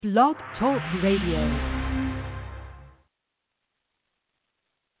Blog Talk Radio.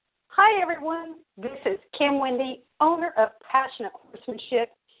 Hi, everyone. This is Wende, owner of Passionate Horsemanship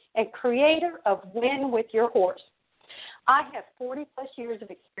and creator of Win with Your Horse. I have 40-plus years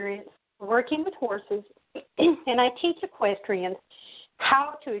of experience working with horses, and I teach equestrians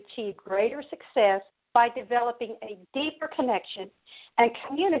how to achieve greater success by developing a deeper connection and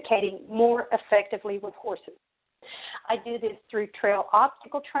communicating more effectively with horses. I do this through trail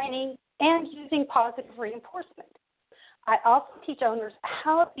obstacle training and using positive reinforcement. I also teach owners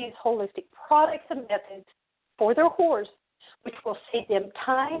how to use holistic products and methods for their horse, which will save them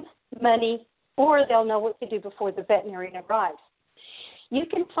time, money, or they'll know what to do before the veterinarian arrives. You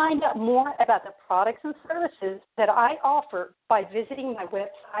can find out more about the products and services that I offer by visiting my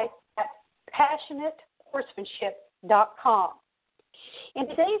website at passionatehorsemanship.com. In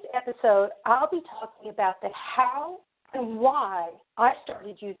today's episode, I'll be talking about the how and why I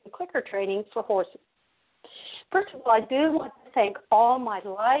started using clicker training for horses. First of all, I do want to thank all my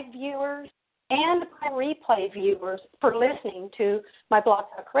live viewers and my replay viewers for listening to my Blog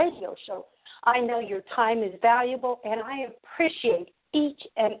Talk Radio show. I know your time is valuable, and I appreciate each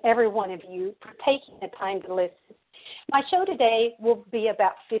and every one of you for taking the time to listen. My show today will be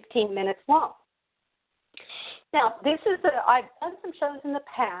about 15 minutes long. Now, I've done some shows in the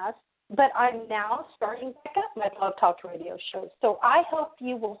past, but I'm now starting back up my Blog Talk Radio show, so I hope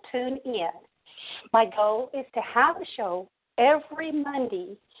you will tune in. My goal is to have a show every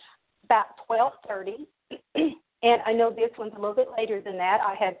Monday about 12:30, and I know this one's a little bit later than that.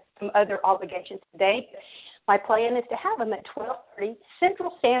 I had some other obligations today. My plan is to have them at 12:30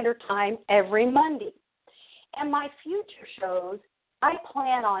 Central Standard Time every Monday. And my future shows, I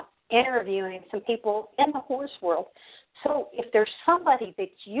plan on interviewing some people in the horse world. So if there's somebody that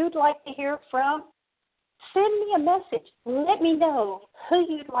you'd like to hear from, send me a message. Let me know who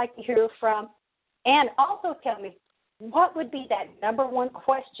you'd like to hear from, and also tell me what would be that number one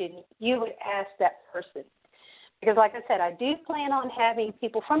question you would ask that person. Because like I said, I do plan on having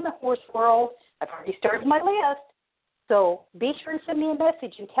people from the horse world. I've already started my list. So be sure and send me a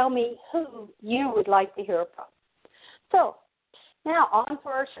message and tell me who you would like to hear from. So now on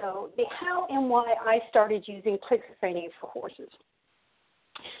for our show, the how and why I started using clicker training for horses.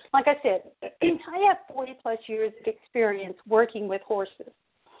 Like I said, I have 40-plus years of experience working with horses.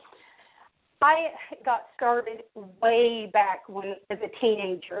 I got started way back as a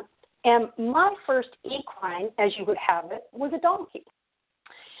teenager, and my first equine, as you would have it, was a donkey.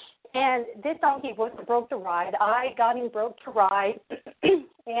 And this donkey wasn't broke to ride. I got him broke to ride,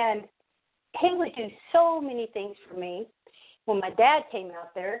 and he would do so many things for me. When my dad came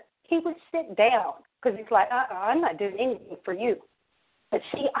out there, he would sit down because he's like, I'm not doing anything for you. But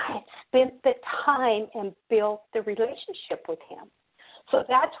see, I had spent the time and built the relationship with him. So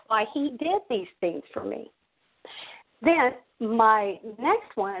that's why he did these things for me. Then my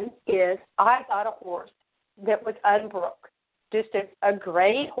next one is I got a horse that was unbroke, just a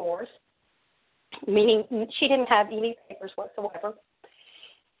gray horse, meaning she didn't have any papers whatsoever.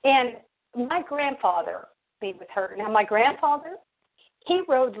 And my grandfather be with her. Now, my grandfather, he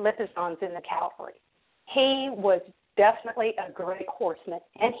rode Lipizzans in the cavalry. He was definitely a great horseman,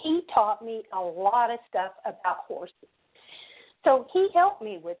 and he taught me a lot of stuff about horses. So he helped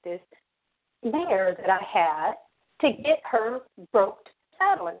me with this mare that I had to get her broke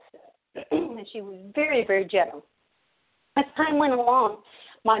saddle and stuff. And she was very, very gentle. As time went along,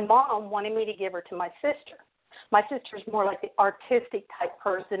 my mom wanted me to give her to my sister. My sister's more like the artistic type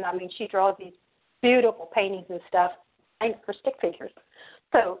person. I mean, she draws these beautiful paintings and stuff, and for stick figures.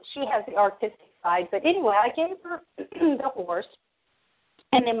 So she has the artistic side. But anyway, I gave her the horse.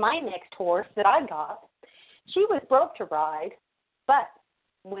 And then my next horse that I got, she was broke to ride, but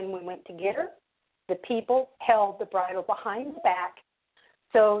when we went to get her, the people held the bridle behind the back,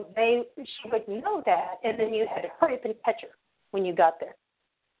 so she wouldn't know that, and then you had to hurry up and catch her when you got there.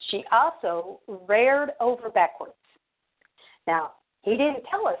 She also reared over backwards. Now, he didn't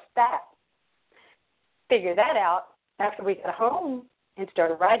tell us that. Figure that out after we got home and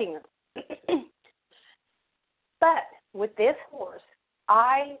started riding her. But with this horse,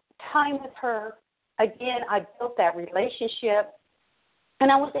 time with her, again, I built that relationship,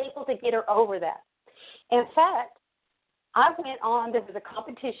 and I was able to get her over that. In fact, I went on, there was a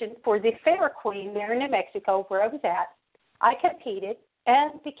competition for the Fair Queen there in New Mexico where I was at. I competed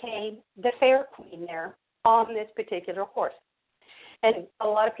and became the Fair Queen there on this particular horse. And a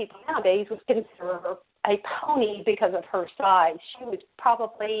lot of people nowadays would consider her a pony because of her size. She was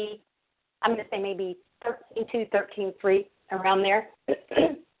probably, I'm going to say maybe 13.2, 13.3, around there.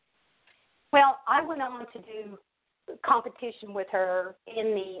 Well, I went on to do competition with her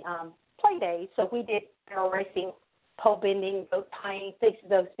in the play days. So we did barrel racing, pole bending, boat tying, things of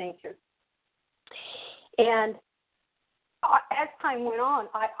those natures. And as time went on,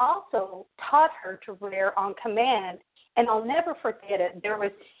 I also taught her to rear on command. And I'll never forget it. There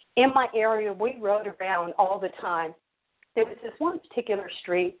was, in my area, we rode around all the time. There was this one particular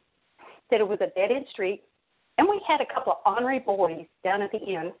street that it was a dead-end street, and we had a couple of ornery boys down at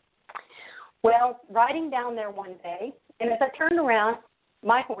the end. Well, riding down there one day, and as I turned around,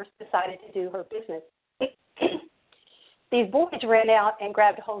 my horse decided to do her business. These boys ran out and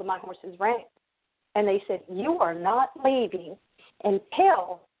grabbed a hold of my horse's rein, and they said, "You are not leaving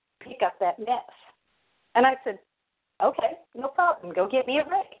until you pick up that mess." And I said, "Okay, no problem. Go get me a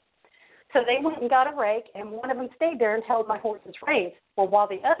rake." So they went and got a rake, and one of them stayed there and held my horse's reins. Well, while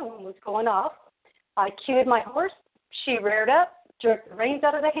the other one was going off, I cued my horse. She reared up, jerked the reins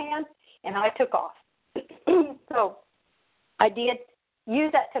out of the hand, and I took off. So I did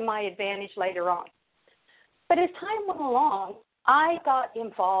use that to my advantage later on. But as time went along, I got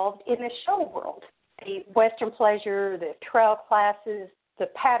involved in the show world, the Western pleasure, the trail classes, the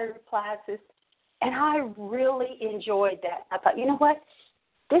pattern classes, and I really enjoyed that. I thought, you know what?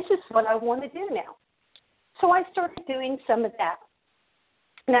 This is what I want to do now. So I started doing some of that.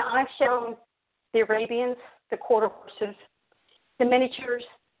 Now, I've shown the Arabians, the quarter horses, the miniatures,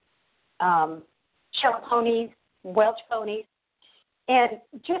 show ponies, Welsh ponies, and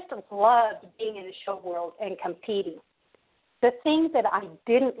just loved being in the show world and competing. The thing that I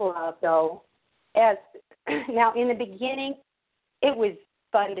didn't love, though, as now in the beginning, it was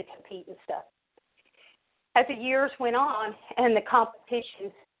fun to compete and stuff. As the years went on and the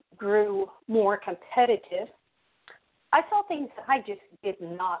competitions grew more competitive, I saw things that I just did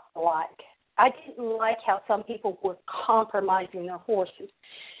not like. I didn't like how some people were compromising their horses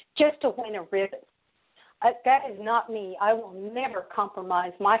just to win a ribbon. That is not me. I will never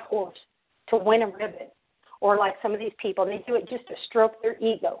compromise my horse to win a ribbon. Or like some of these people, they do it just to stroke their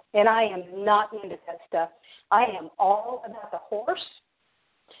ego. And I am not into that stuff. I am all about the horse.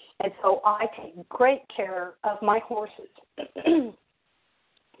 And so I take great care of my horses.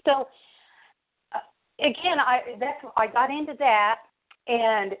 So, again, I got into that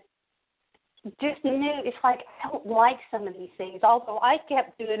and just knew it's like I don't like some of these things, although I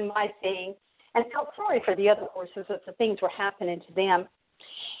kept doing my thing and felt sorry for the other horses that the things were happening to them.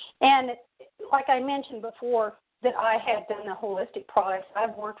 And like I mentioned before, that I had done the holistic products.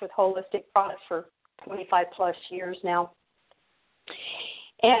 I've worked with holistic products for 25-plus years now.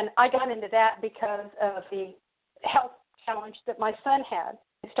 And I got into that because of the health challenge that my son had.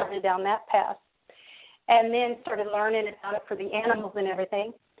 I started down that path and then started learning about it for the animals and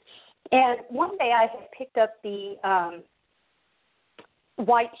everything. And one day I had picked up the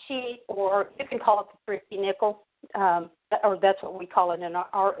white sheet, or you can call it the thrifty nickel, or that's what we call it in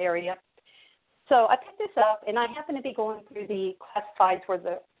our area. So I picked this up, and I happened to be going through the classifieds where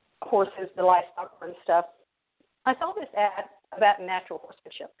the horses, the livestock and stuff. I saw this ad about natural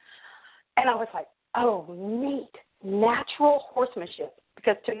horsemanship, and I was like, oh, neat, natural horsemanship.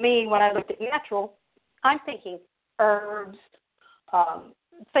 Because to me, when I looked at natural, I'm thinking herbs,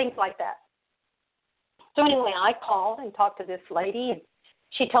 things like that. So anyway, I called and talked to this lady, and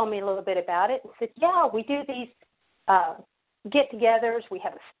she told me a little bit about it and said, yeah, we do these get-togethers. We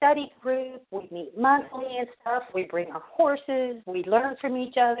have a study group. We meet monthly and stuff. We bring our horses. We learn from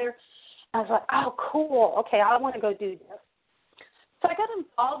each other. I was like, oh, cool. Okay, I want to go do this. So I got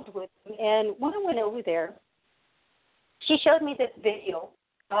involved with them, and when I went over there, she showed me this video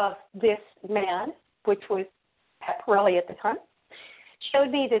of this man, which was Pirelli at the time, showed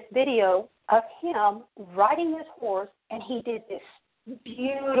me this video of him riding this horse, and he did this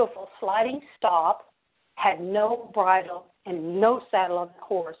beautiful sliding stop, had no bridle and no saddle on the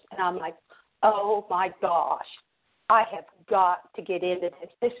horse. And I'm like, oh, my gosh, I have got to get into this.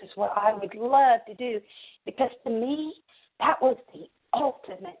 This is what I would love to do, because to me, that was the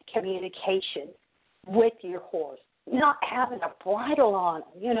ultimate communication with your horse, not having a bridle on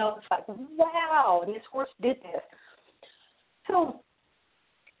him. You know, it's like, wow, and this horse did this. So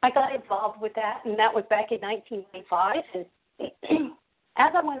I got involved with that, and that was back in 1995. And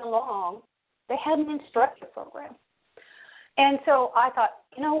as I went along, they had an instructor program. And so I thought,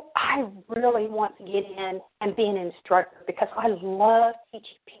 you know, I really want to get in and be an instructor because I love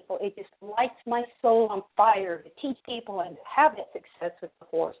teaching people. It just lights my soul on fire to teach people and to have that success with the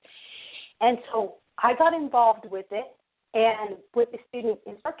horse. And so I got involved with it, and with the student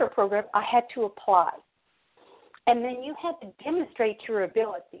instructor program, I had to apply. And then you had to demonstrate your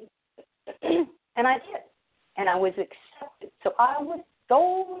ability. And I did. And I was accepted. So I was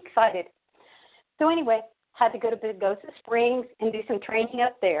so excited. So anyway, had to go to Pagosa Springs and do some training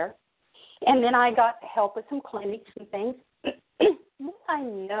up there. And then I got help with some clinics and things. What I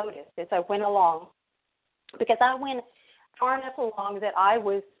noticed as I went along, because I went far enough along that I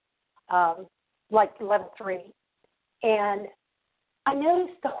was like level 3, and I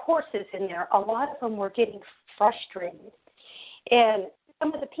noticed the horses in there, a lot of them were getting frustrated. And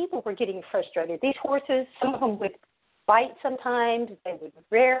some of the people were getting frustrated. These horses, some of them would fight sometimes. They would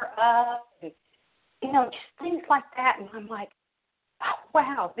rear up, and, just things like that. And I'm like, oh,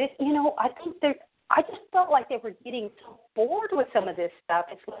 wow, this, I think I just felt like they were getting so bored with some of this stuff.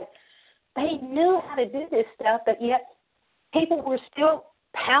 It's like they knew how to do this stuff, but yet people were still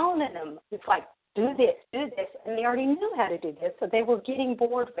pounding them. It's like, do this, and they already knew how to do this, so they were getting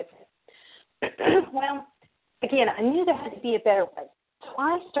bored with it. Well, again, I knew there had to be a better way. So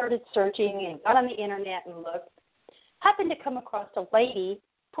I started searching and got on the internet and looked. Happened to come across a lady,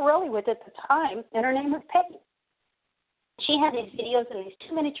 Pirelli with at the time, and her name was Peggy. She had these videos and these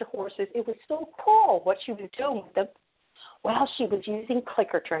 2 miniature horses. It was so cool what she was doing with them. Well, she was using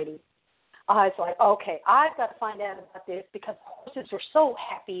clicker training. I was like, okay, I've got to find out about this because the horses were so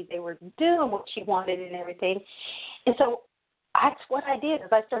happy. They were doing what she wanted and everything. And so that's what I did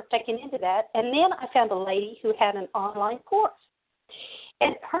is I started checking into that. And then I found a lady who had an online course.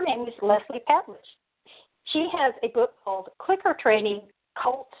 And her name is Leslie Pavlich. She has a book called Clicker Training,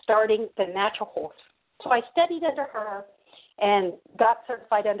 Colt Starting the Natural Horse. So I studied under her and got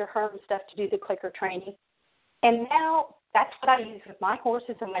certified under her and stuff to do the clicker training. And now that's what I use with my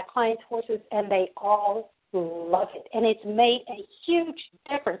horses and my clients' horses, and they all love it. And it's made a huge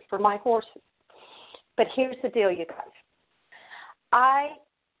difference for my horses. But here's the deal, you guys. I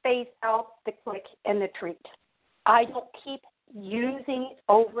phase out the click and the treat. I don't keep using it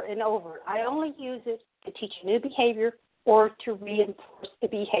over and over. I only use it to teach a new behavior or to reinforce the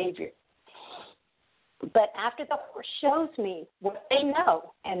behavior. But after the horse shows me what they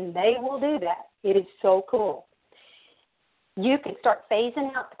know, and they will do that, it is so cool. You can start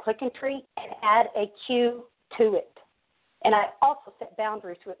phasing out the click and treat and add a cue to it. And I also set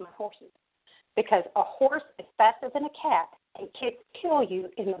boundaries with my horses because a horse is faster than a cat and can kill you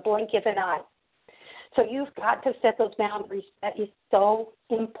in the blink of an eye. So you've got to set those boundaries. That is so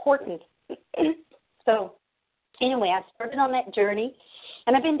important. So anyway, I started on that journey,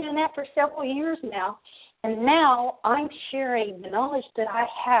 and I've been doing that for several years now. And now I'm sharing the knowledge that I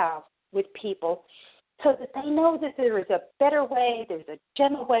have with people so that they know that there is a better way, there's a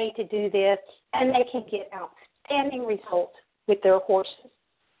gentle way to do this, and they can get outstanding results with their horses.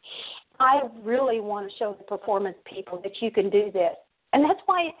 I really want to show the performance people that you can do this. And that's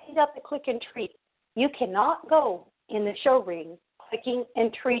why I set up the click and treat. You cannot go in the show ring clicking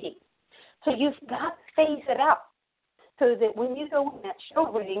and treating. So you've got to phase it out so that when you go in that show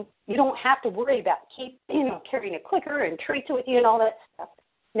ring, you don't have to worry about carrying a clicker and treats with you and all that stuff.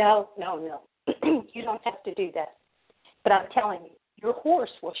 No. You don't have to do that. But I'm telling you, your horse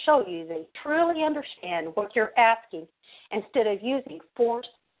will show you they truly understand what you're asking instead of using force,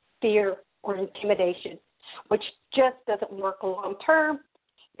 fear, or intimidation, which just doesn't work long term.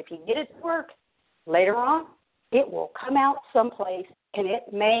 If you get it to work, later on, it will come out someplace, and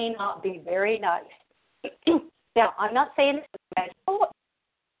it may not be very nice. Now, I'm not saying it's magical,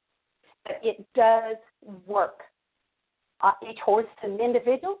 but it does work. Each horse is an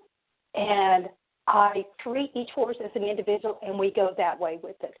individual, and I treat each horse as an individual, and we go that way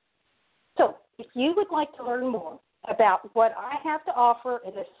with it. So if you would like to learn more about what I have to offer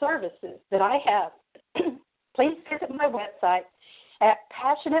and the services that I have, please visit my website at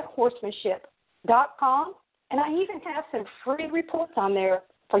passionatehorsemanship.com, and I even have some free reports on there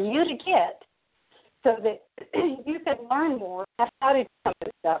for you to get so that you can learn more about how to do some of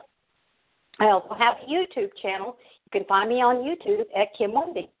this stuff. I also have a YouTube channel. You can find me on YouTube at Kim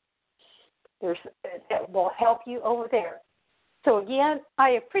Wende. That will help you over there. So, again,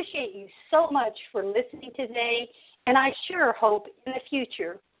 I appreciate you so much for listening today, and I sure hope in the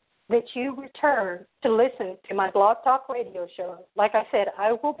future that you return to listen to my Blog Talk radio show. Like I said,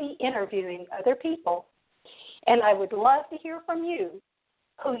 I will be interviewing other people, and I would love to hear from you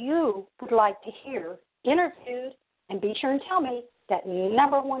who you would like to hear interviewed, and be sure and tell me that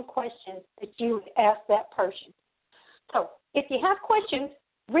number one question that you would ask that person. So if you have questions,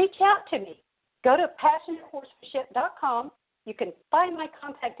 reach out to me. Go to passionatehorsemanship.com. You can find my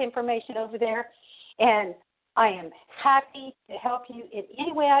contact information over there, and I am happy to help you in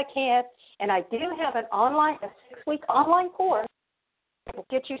any way I can. And I do have a 6-week online course that will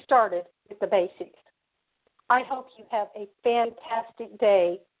get you started with the basics. I hope you have a fantastic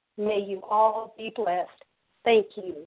day. May you all be blessed. Thank you.